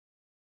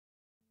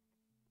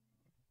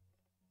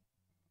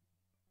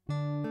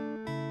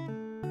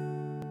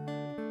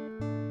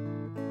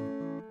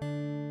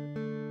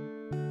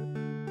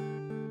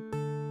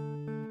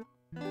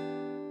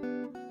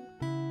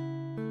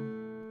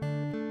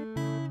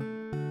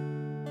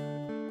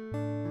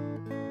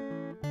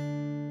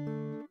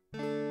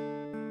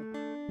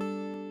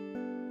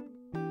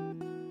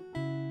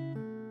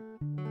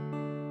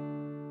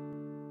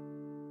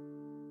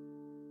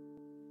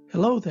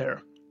Hello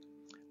there,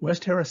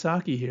 West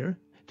Harasaki here.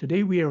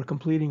 Today we are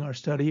completing our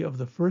study of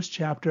the first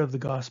chapter of the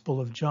Gospel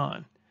of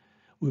John.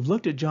 We've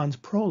looked at John's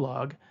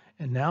prologue,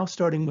 and now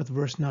starting with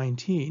verse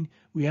 19,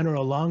 we enter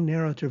a long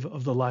narrative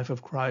of the life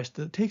of Christ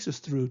that takes us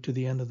through to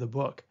the end of the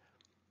book.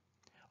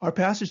 Our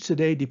passage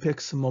today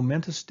depicts some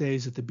momentous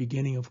days at the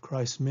beginning of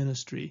Christ's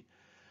ministry.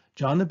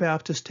 John the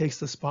Baptist takes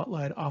the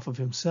spotlight off of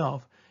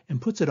himself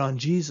and puts it on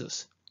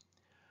Jesus.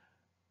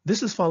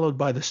 This is followed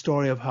by the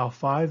story of how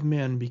 5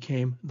 men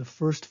became the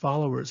first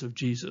followers of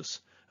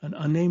Jesus, an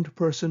unnamed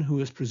person who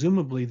is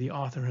presumably the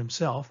author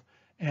himself,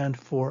 and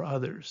 4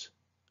 others.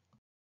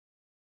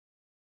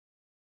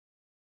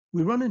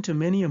 We run into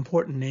many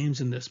important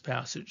names in this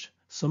passage,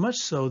 so much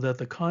so that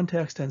the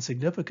context and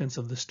significance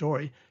of the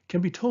story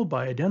can be told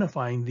by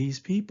identifying these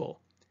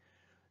people: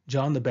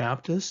 John the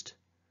Baptist,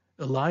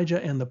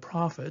 Elijah and the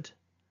prophet,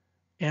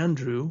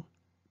 Andrew,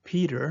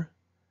 Peter,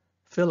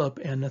 Philip,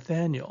 and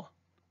Nathanael.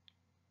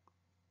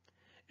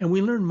 And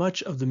we learn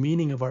much of the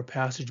meaning of our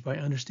passage by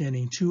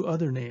understanding 2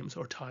 other names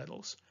or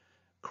titles,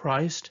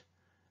 Christ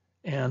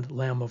and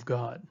Lamb of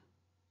God.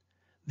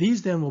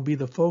 These then will be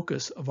the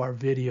focus of our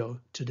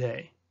video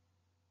today.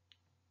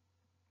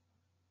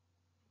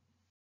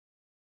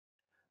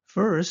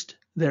 First,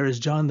 there is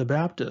John the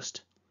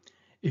Baptist.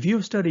 If you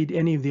have studied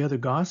any of the other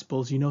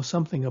Gospels, you know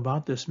something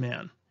about this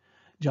man.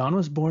 John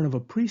was born of a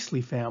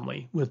priestly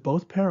family, with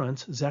both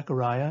parents,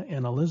 Zechariah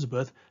and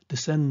Elizabeth,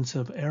 descendants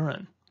of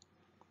Aaron.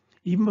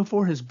 Even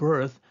before his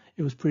birth,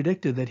 it was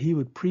predicted that he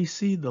would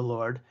precede the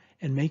Lord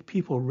and make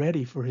people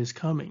ready for his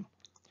coming.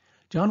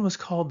 John was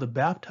called the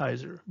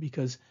baptizer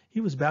because he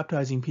was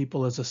baptizing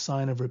people as a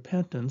sign of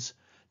repentance,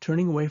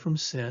 turning away from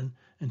sin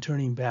and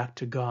turning back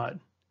to God.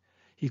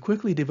 He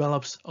quickly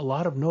develops a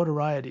lot of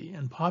notoriety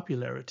and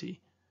popularity.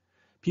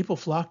 People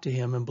flock to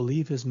him and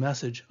believe his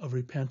message of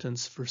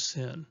repentance for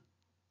sin.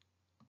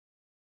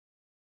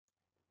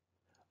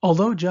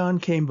 Although John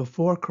came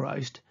before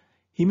Christ,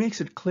 he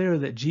makes it clear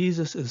that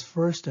Jesus is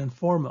first and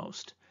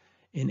foremost.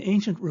 In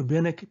ancient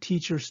rabbinic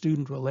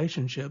teacher-student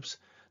relationships,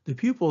 the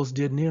pupils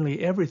did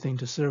nearly everything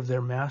to serve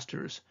their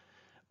masters,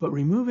 but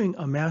removing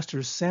a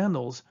master's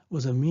sandals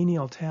was a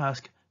menial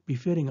task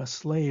befitting a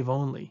slave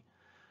only.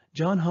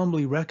 John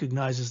humbly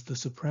recognizes the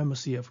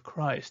supremacy of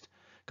Christ.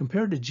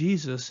 Compared to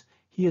Jesus,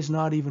 he is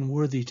not even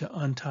worthy to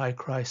untie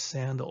Christ's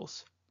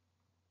sandals.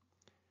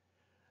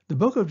 The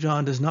book of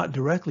John does not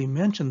directly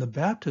mention the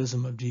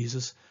baptism of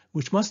Jesus,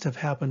 which must have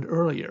happened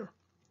earlier.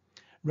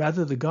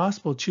 Rather, the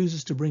Gospel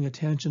chooses to bring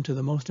attention to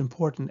the most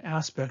important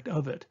aspect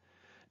of it.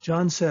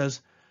 John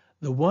says,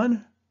 "The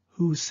one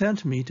who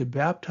sent me to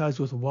baptize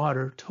with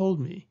water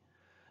told me,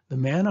 'The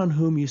man on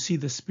whom you see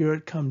the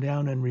Spirit come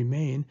down and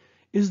remain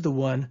is the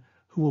one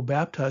who will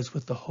baptize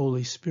with the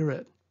Holy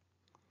Spirit.'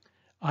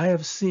 I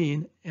have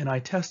seen and I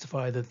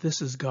testify that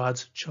this is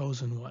God's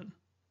chosen one."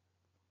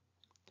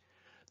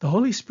 The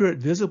Holy Spirit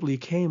visibly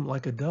came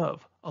like a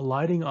dove,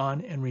 alighting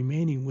on and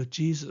remaining with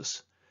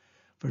Jesus.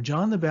 For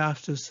John the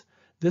Baptist,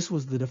 this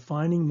was the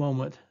defining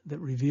moment that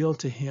revealed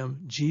to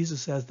him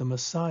Jesus as the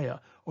Messiah,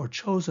 or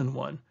chosen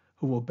one,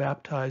 who will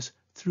baptize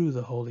through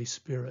the Holy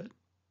Spirit.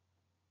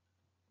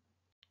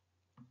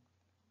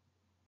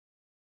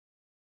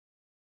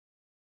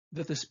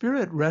 That the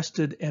Spirit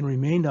rested and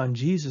remained on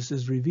Jesus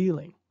is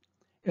revealing.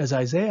 As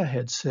Isaiah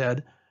had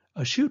said,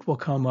 "A shoot will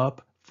come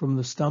up from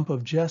the stump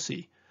of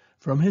Jesse.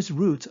 From his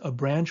roots a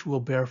branch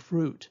will bear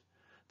fruit.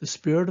 The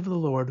Spirit of the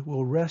Lord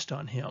will rest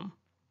on him.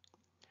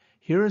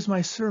 Here is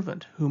my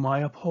servant whom I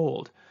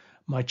uphold,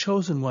 my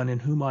chosen one in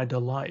whom I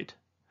delight.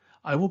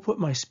 I will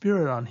put my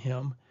Spirit on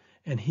him,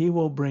 and he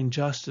will bring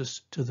justice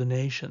to the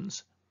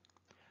nations."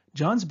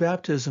 John's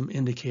baptism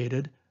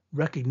indicated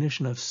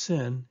recognition of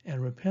sin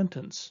and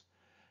repentance.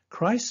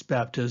 Christ's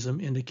baptism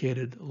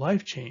indicated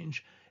life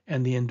change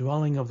and the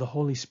indwelling of the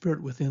Holy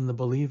Spirit within the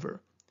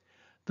believer.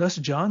 Thus,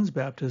 John's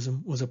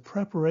baptism was a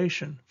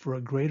preparation for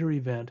a greater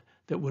event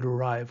that would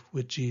arrive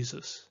with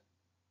Jesus.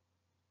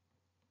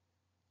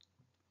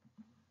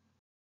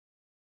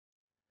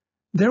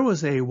 There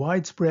was a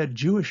widespread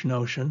Jewish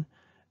notion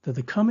that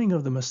the coming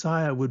of the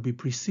Messiah would be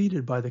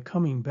preceded by the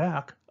coming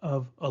back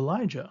of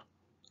Elijah.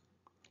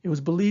 It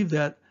was believed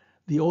that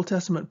the Old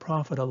Testament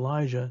prophet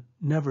Elijah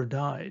never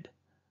died.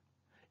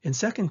 In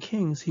 2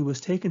 Kings, he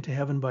was taken to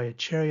heaven by a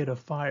chariot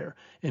of fire,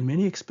 and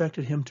many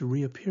expected him to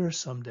reappear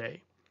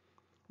someday.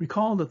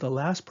 Recall that the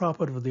last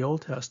prophet of the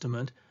Old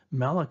Testament,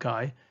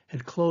 Malachi,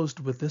 had closed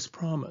with this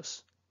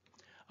promise: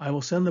 "I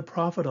will send the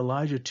prophet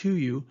Elijah to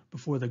you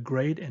before the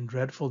great and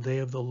dreadful day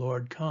of the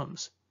Lord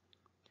comes."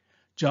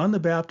 John the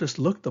Baptist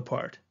looked the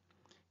part.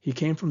 He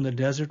came from the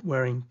desert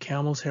wearing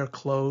camel's hair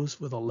clothes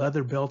with a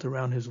leather belt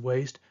around his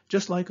waist,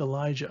 just like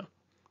Elijah.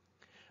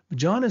 But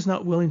John is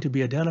not willing to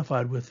be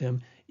identified with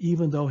him,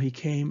 even though he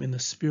came in the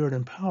spirit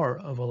and power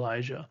of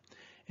Elijah,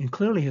 and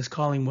clearly his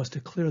calling was to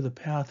clear the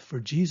path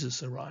for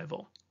Jesus'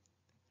 arrival.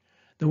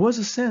 There was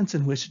a sense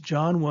in which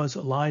John was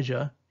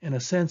Elijah and a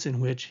sense in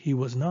which he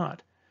was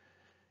not.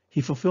 He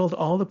fulfilled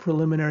all the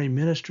preliminary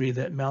ministry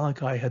that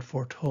Malachi had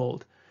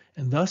foretold,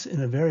 and thus, in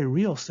a very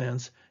real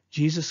sense,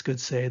 Jesus could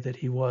say that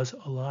he was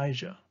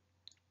Elijah.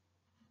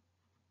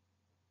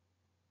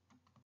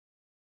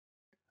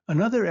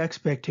 Another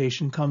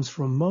expectation comes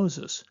from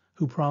Moses,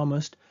 who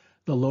promised,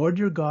 "The Lord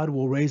your God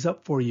will raise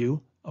up for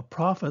you a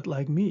prophet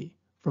like me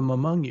from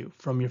among you,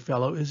 from your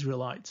fellow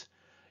Israelites.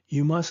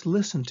 You must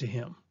listen to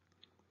him."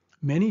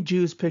 Many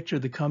Jews picture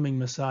the coming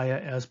Messiah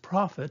as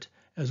prophet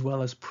as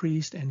well as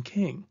priest and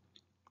king.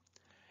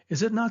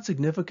 Is it not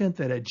significant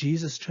that at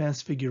Jesus'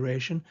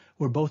 transfiguration,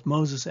 where both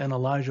Moses and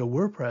Elijah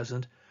were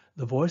present,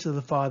 the voice of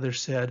the Father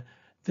said,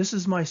 "This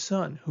is my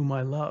Son, whom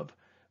I love.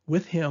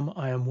 With him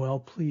I am well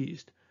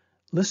pleased.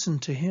 Listen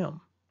to him."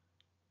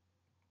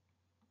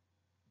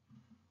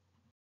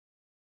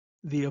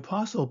 The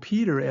Apostle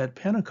Peter at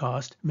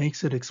Pentecost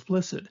makes it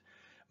explicit.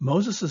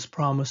 Moses'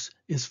 promise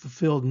is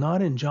fulfilled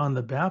not in John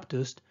the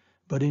Baptist,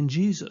 but in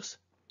Jesus.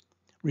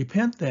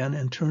 Repent then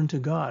and turn to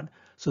God,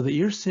 so that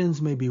your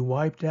sins may be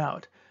wiped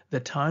out,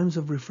 that times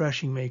of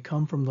refreshing may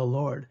come from the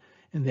Lord,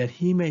 and that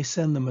he may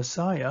send the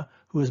Messiah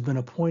who has been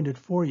appointed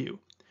for you.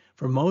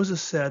 For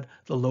Moses said,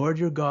 "The Lord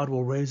your God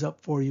will raise up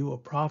for you a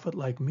prophet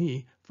like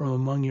me from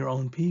among your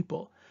own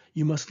people.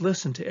 You must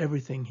listen to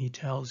everything he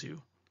tells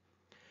you."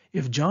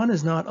 If John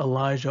is not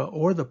Elijah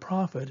or the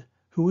prophet,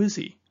 who is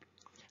he?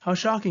 How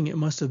shocking it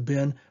must have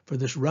been for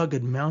this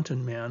rugged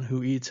mountain man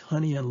who eats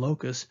honey and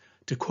locusts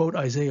to quote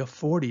Isaiah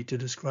 40 to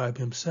describe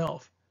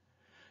himself.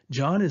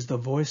 John is the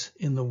voice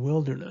in the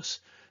wilderness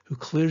who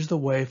clears the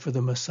way for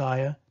the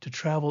Messiah to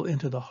travel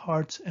into the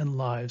hearts and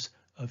lives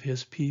of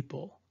his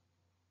people.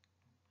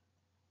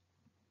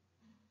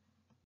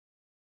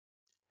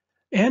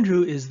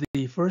 Andrew is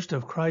the first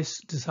of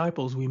Christ's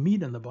disciples we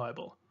meet in the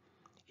Bible.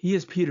 He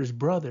is Peter's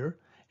brother,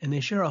 and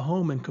they share a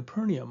home in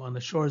Capernaum on the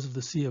shores of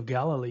the Sea of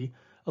Galilee,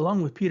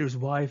 along with Peter's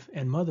wife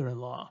and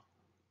mother-in-law.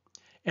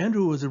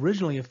 Andrew was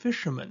originally a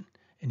fisherman,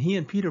 and he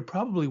and Peter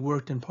probably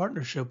worked in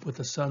partnership with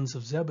the sons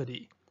of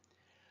Zebedee.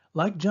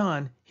 Like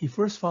John, he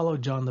first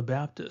followed John the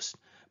Baptist,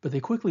 but they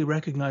quickly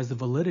recognized the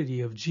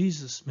validity of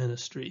Jesus'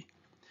 ministry.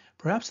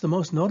 Perhaps the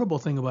most notable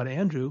thing about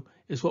Andrew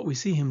is what we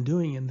see him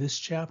doing in this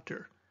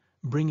chapter,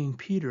 bringing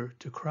Peter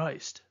to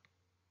Christ.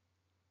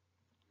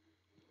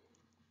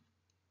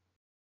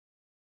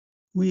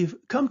 We've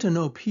come to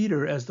know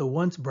Peter as the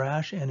once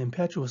brash and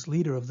impetuous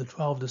leader of the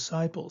 12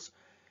 disciples.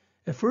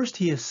 At first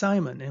he is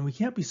Simon, and we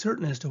can't be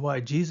certain as to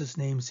why Jesus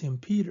names him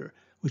Peter,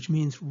 which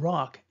means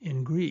rock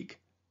in Greek.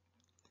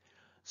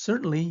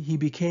 Certainly he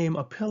became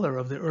a pillar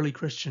of the early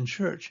Christian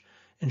church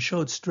and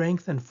showed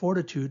strength and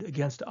fortitude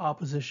against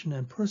opposition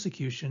and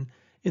persecution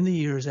in the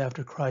years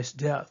after Christ's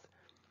death.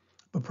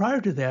 But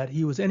prior to that,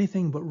 he was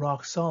anything but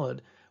rock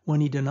solid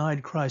when he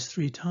denied Christ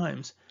 3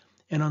 times,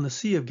 and on the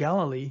Sea of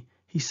Galilee,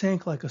 he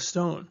sank like a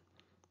stone.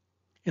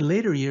 In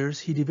later years,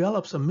 he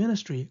develops a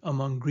ministry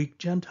among Greek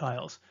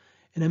Gentiles,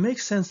 and it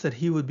makes sense that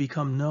he would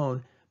become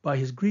known by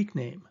his Greek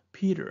name,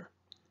 Peter.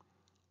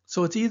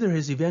 So it's either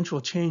his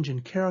eventual change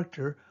in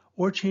character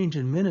or change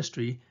in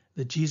ministry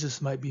that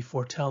Jesus might be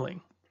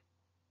foretelling.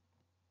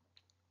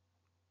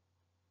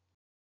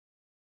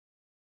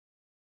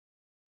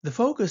 The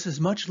focus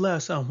is much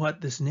less on what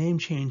this name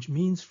change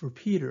means for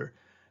Peter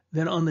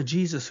than on the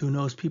Jesus who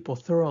knows people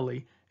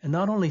thoroughly and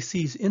not only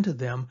sees into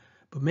them,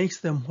 but makes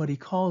them what he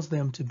calls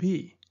them to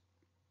be.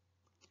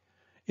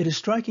 It is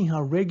striking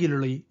how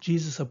regularly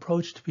Jesus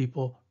approached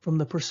people from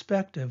the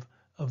perspective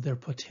of their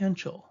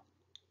potential.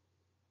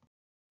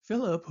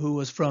 Philip, who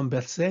was from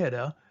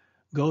Bethsaida,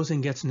 goes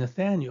and gets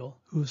Nathanael,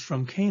 who is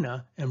from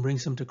Cana, and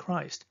brings him to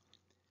Christ.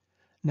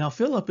 Now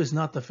Philip is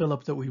not the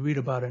Philip that we read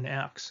about in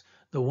Acts,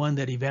 the one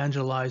that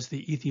evangelized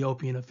the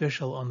Ethiopian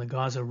official on the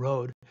Gaza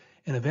Road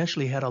and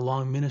eventually had a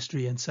long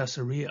ministry in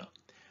Caesarea.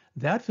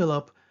 That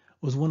Philip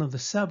was one of the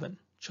 7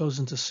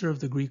 chosen to serve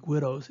the Greek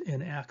widows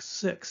in Acts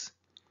 6.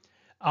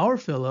 Our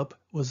Philip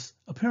was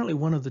apparently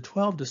one of the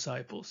 12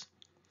 disciples.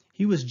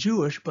 He was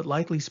Jewish but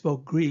likely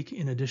spoke Greek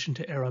in addition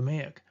to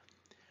Aramaic.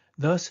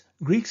 Thus,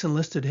 Greeks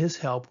enlisted his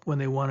help when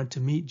they wanted to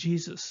meet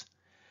Jesus.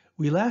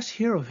 We last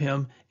hear of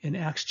him in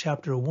Acts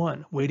chapter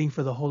 1, waiting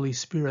for the Holy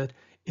Spirit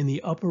in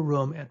the upper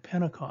room at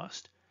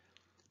Pentecost.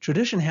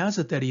 Tradition has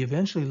it that he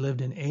eventually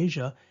lived in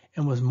Asia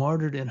and was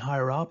martyred in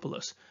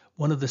Hierapolis,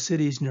 one of the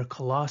cities near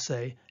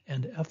Colossae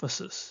and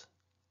Ephesus.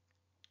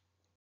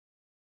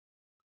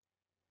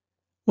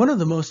 One of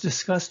the most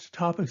discussed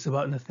topics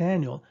about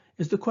Nathanael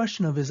is the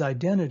question of his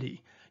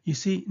identity. You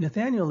see,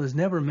 Nathanael is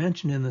never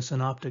mentioned in the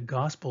Synoptic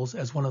Gospels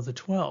as one of the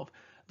 12,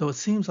 though it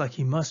seems like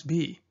he must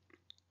be.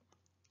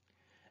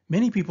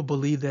 Many people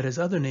believe that his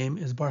other name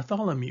is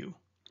Bartholomew,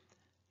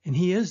 and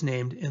he is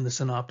named in the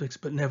Synoptics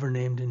but never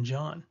named in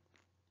John.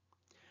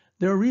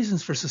 There are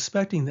reasons for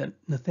suspecting that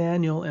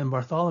Nathanael and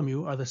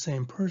Bartholomew are the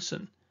same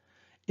person.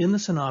 In the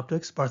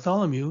Synoptics,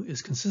 Bartholomew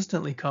is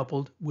consistently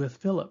coupled with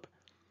Philip,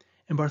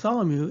 and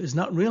Bartholomew is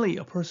not really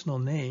a personal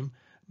name,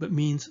 but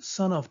means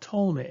son of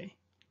Ptolemy.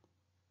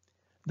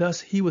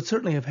 Thus, he would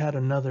certainly have had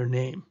another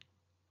name.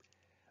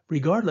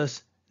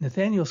 Regardless,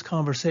 Nathanael's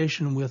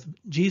conversation with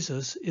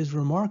Jesus is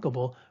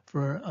remarkable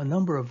for a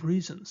number of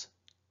reasons.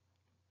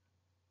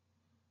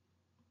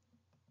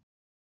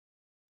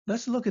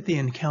 Let's look at the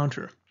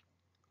encounter.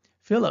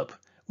 Philip,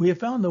 we have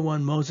found the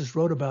one Moses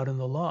wrote about in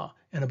the law,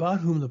 and about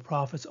whom the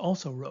prophets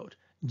also wrote,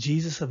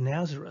 Jesus of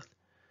Nazareth.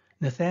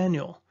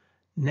 Nathanael,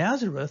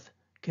 Nazareth,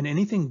 can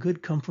anything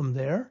good come from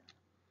there?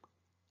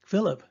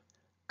 Philip,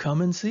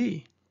 come and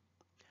see.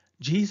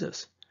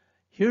 Jesus,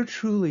 here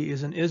truly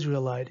is an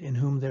Israelite in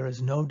whom there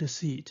is no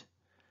deceit.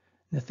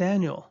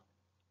 Nathanael,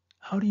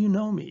 how do you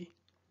know me?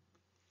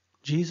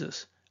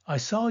 Jesus, I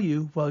saw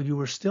you while you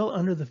were still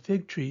under the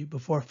fig tree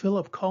before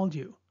Philip called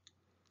you.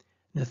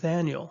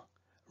 Nathanael,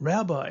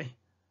 Rabbi,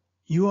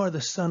 you are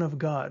the Son of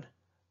God.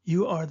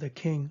 You are the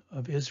King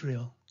of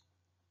Israel.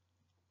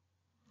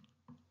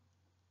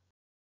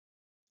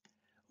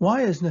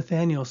 Why is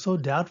Nathanael so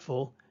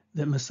doubtful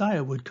that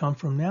Messiah would come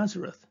from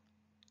Nazareth?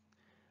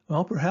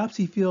 Well, perhaps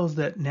he feels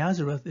that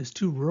Nazareth is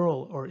too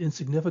rural or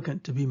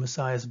insignificant to be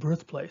Messiah's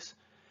birthplace,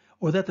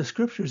 or that the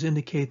scriptures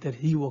indicate that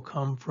he will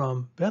come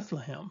from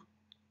Bethlehem.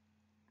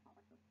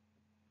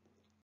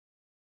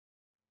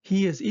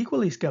 He is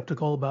equally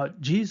skeptical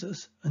about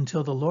Jesus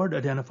until the Lord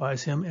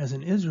identifies him as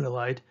an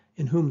Israelite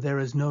in whom there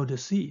is no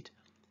deceit.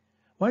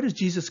 Why does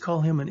Jesus call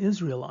him an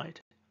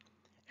Israelite?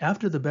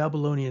 After the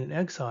Babylonian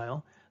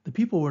exile, the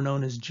people were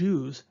known as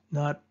Jews,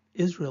 not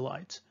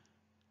Israelites.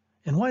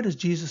 And why does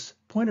Jesus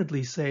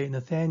pointedly say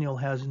Nathanael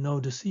has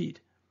no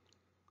deceit?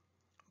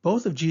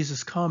 Both of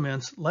Jesus'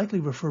 comments likely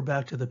refer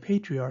back to the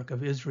patriarch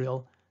of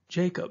Israel,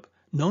 Jacob,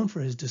 known for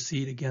his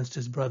deceit against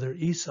his brother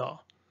Esau.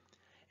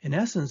 In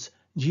essence,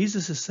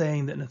 Jesus is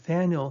saying that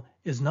Nathanael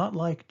is not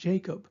like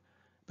Jacob,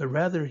 but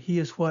rather he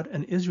is what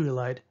an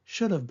Israelite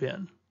should have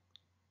been.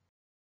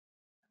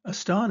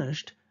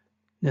 Astonished,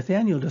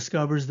 Nathanael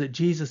discovers that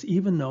Jesus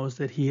even knows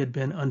that he had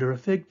been under a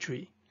fig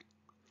tree.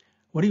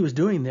 What he was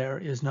doing there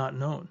is not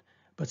known,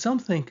 but some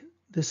think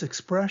this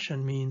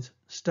expression means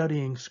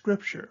studying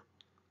Scripture.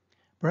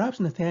 Perhaps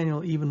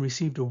Nathanael even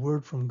received a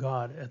word from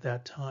God at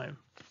that time.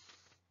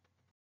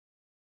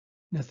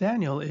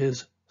 Nathanael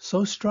is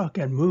so struck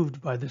and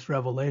moved by this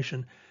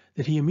revelation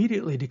that he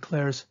immediately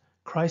declares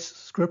Christ's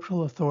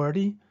scriptural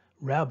authority,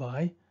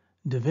 Rabbi,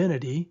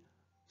 divinity,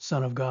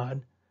 Son of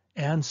God,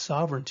 and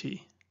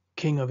sovereignty,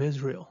 King of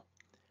Israel.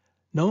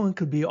 No one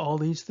could be all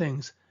these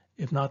things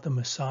if not the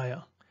Messiah.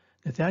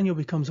 Nathanael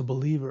becomes a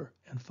believer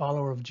and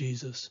follower of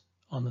Jesus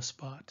on the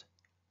spot.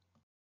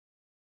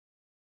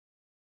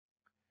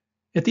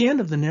 At the end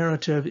of the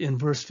narrative in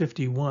verse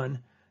 51,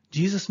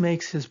 Jesus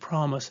makes his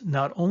promise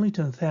not only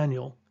to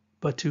Nathanael,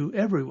 but to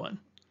everyone.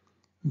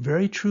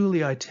 Very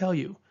truly I tell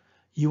you,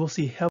 you will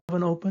see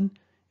heaven open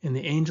and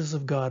the angels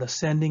of God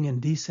ascending and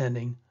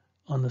descending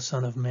on the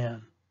Son of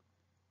Man.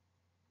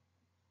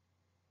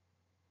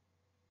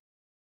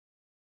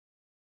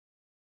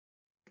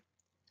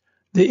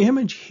 The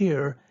image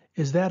here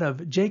is that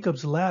of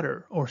Jacob's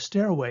ladder or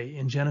stairway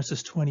in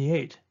Genesis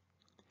 28.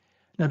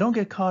 Now don't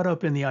get caught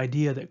up in the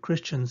idea that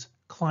Christians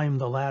climb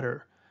the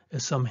ladder,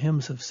 as some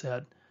hymns have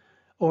said,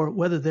 or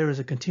whether there is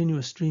a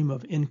continuous stream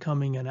of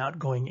incoming and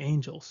outgoing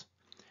angels.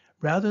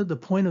 Rather, the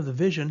point of the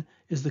vision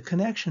is the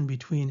connection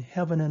between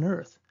heaven and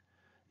earth,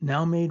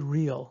 now made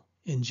real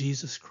in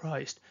Jesus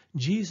Christ.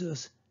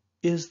 Jesus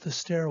is the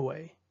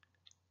stairway.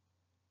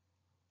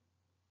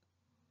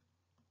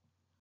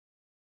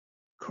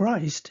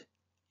 Christ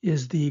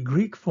is the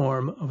Greek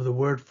form of the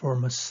word for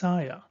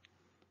Messiah.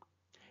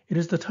 It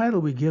is the title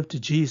we give to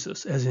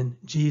Jesus, as in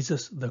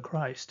Jesus the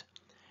Christ,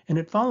 and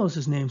it follows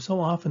his name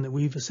so often that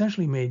we've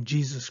essentially made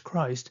Jesus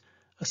Christ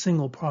a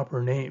single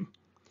proper name.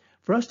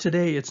 For us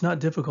today, it's not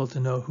difficult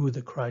to know who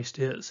the Christ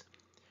is.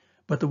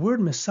 But the word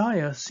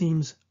Messiah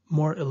seems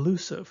more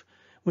elusive.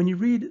 When you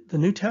read the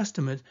New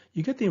Testament,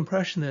 you get the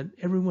impression that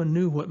everyone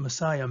knew what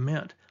Messiah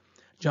meant.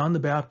 John the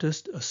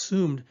Baptist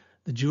assumed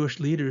the Jewish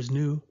leaders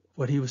knew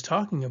what he was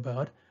talking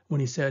about when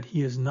he said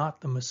he is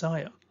not the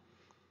Messiah.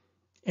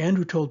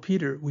 Andrew told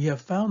Peter, "We have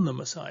found the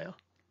Messiah."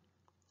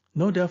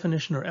 No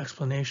definition or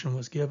explanation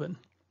was given.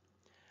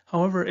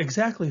 However,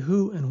 exactly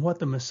who and what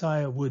the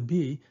Messiah would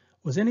be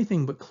was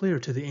anything but clear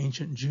to the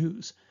ancient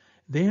Jews.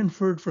 They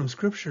inferred from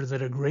Scripture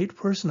that a great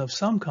person of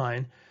some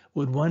kind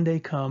would one day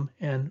come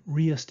and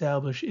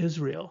reestablish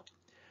Israel.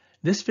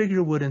 This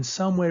figure would in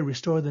some way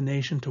restore the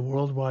nation to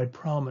worldwide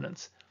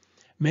prominence.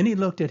 Many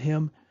looked at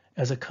him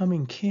as a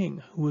coming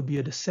king who would be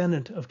a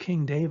descendant of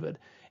King David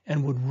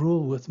and would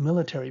rule with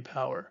military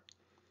power.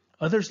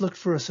 Others looked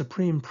for a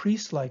supreme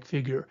priest-like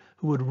figure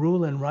who would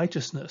rule in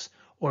righteousness,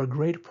 or a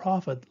great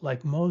prophet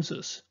like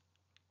Moses.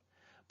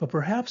 But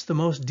perhaps the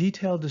most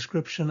detailed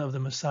description of the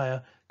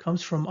Messiah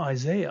comes from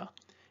Isaiah,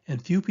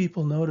 and few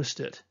people noticed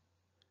it.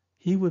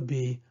 He would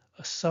be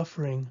a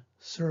suffering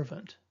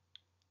servant.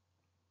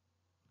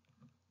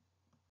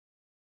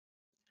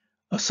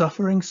 A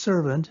suffering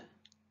servant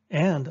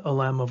and a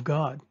Lamb of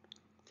God.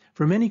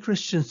 For many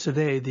Christians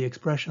today, the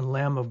expression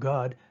Lamb of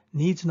God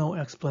needs no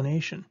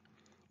explanation.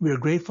 We are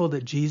grateful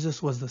that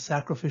Jesus was the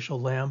sacrificial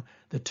lamb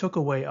that took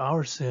away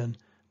our sin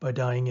by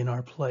dying in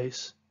our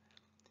place.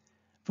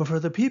 But for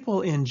the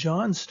people in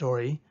John's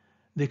story,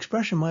 the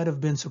expression might have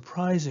been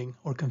surprising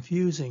or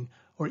confusing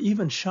or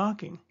even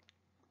shocking.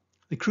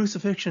 The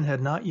crucifixion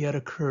had not yet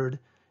occurred,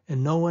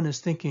 and no one is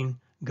thinking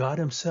God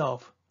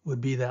himself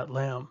would be that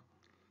lamb.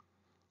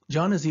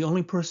 John is the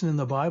only person in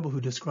the Bible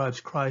who describes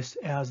Christ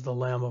as the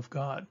Lamb of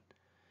God.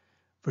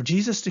 For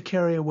Jesus to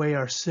carry away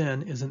our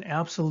sin is an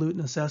absolute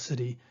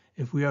necessity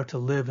if we are to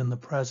live in the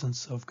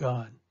presence of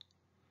God.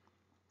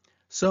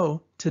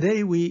 So,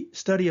 today we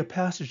study a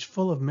passage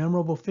full of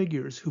memorable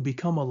figures who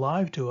become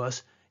alive to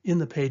us in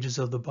the pages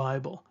of the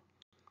Bible.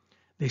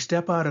 They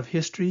step out of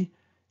history,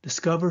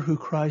 discover who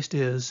Christ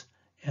is,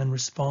 and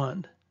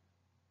respond.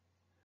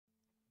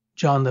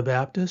 John the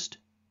Baptist,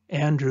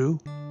 Andrew,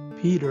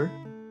 Peter,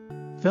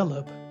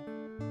 Philip,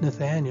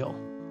 Nathanael.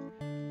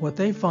 What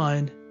they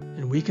find,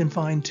 and we can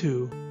find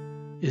too,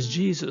 is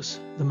Jesus,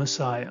 the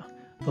Messiah,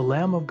 the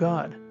Lamb of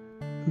God,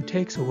 who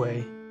takes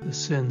away the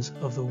sins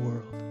of the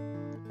world.